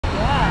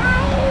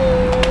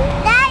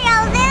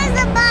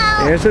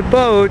There's a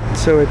boat,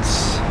 so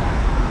it's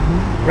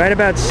right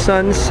about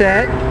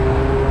sunset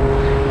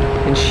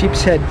in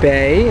Sheepshead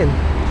Bay, and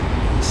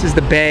this is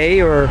the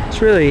bay, or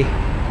it's really,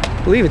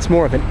 I believe it's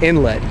more of an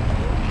inlet,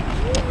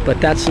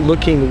 but that's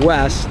looking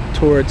west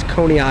towards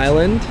Coney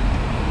Island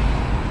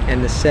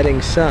and the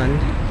setting sun.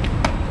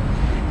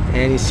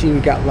 And you see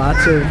we've got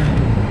lots of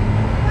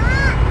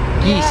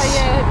geese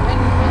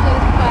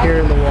here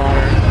in the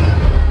water.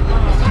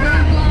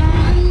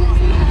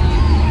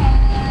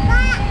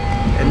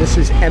 And this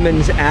is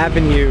Emmons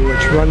Avenue,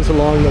 which runs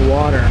along the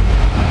water.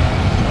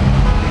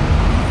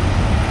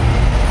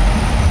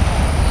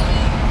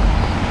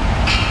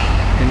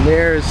 And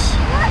there's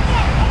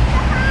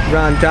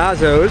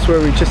Randazzo's,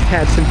 where we just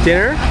had some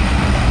dinner.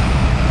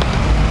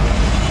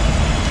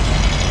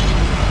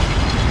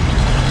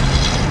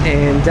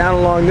 And down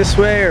along this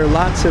way are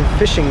lots of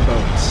fishing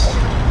boats.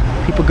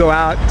 People go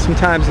out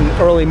sometimes in the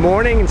early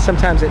morning and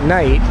sometimes at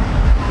night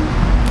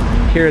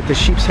here at the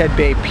Sheepshead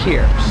Bay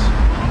Piers.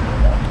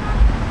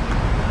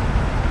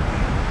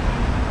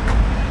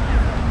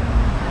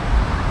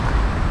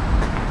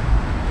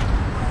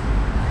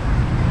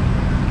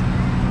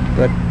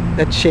 But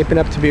that's shaping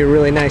up to be a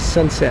really nice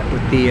sunset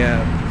with the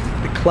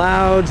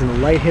clouds and the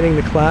light hitting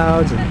the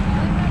clouds. And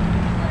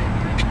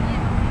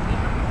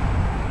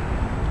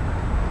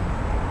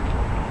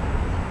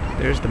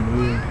there's the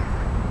moon.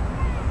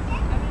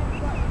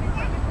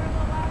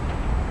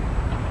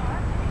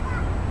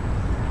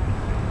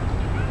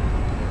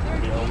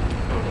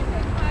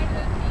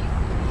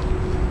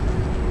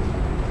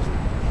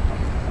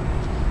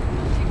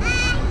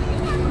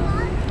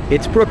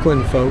 It's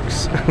Brooklyn,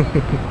 folks.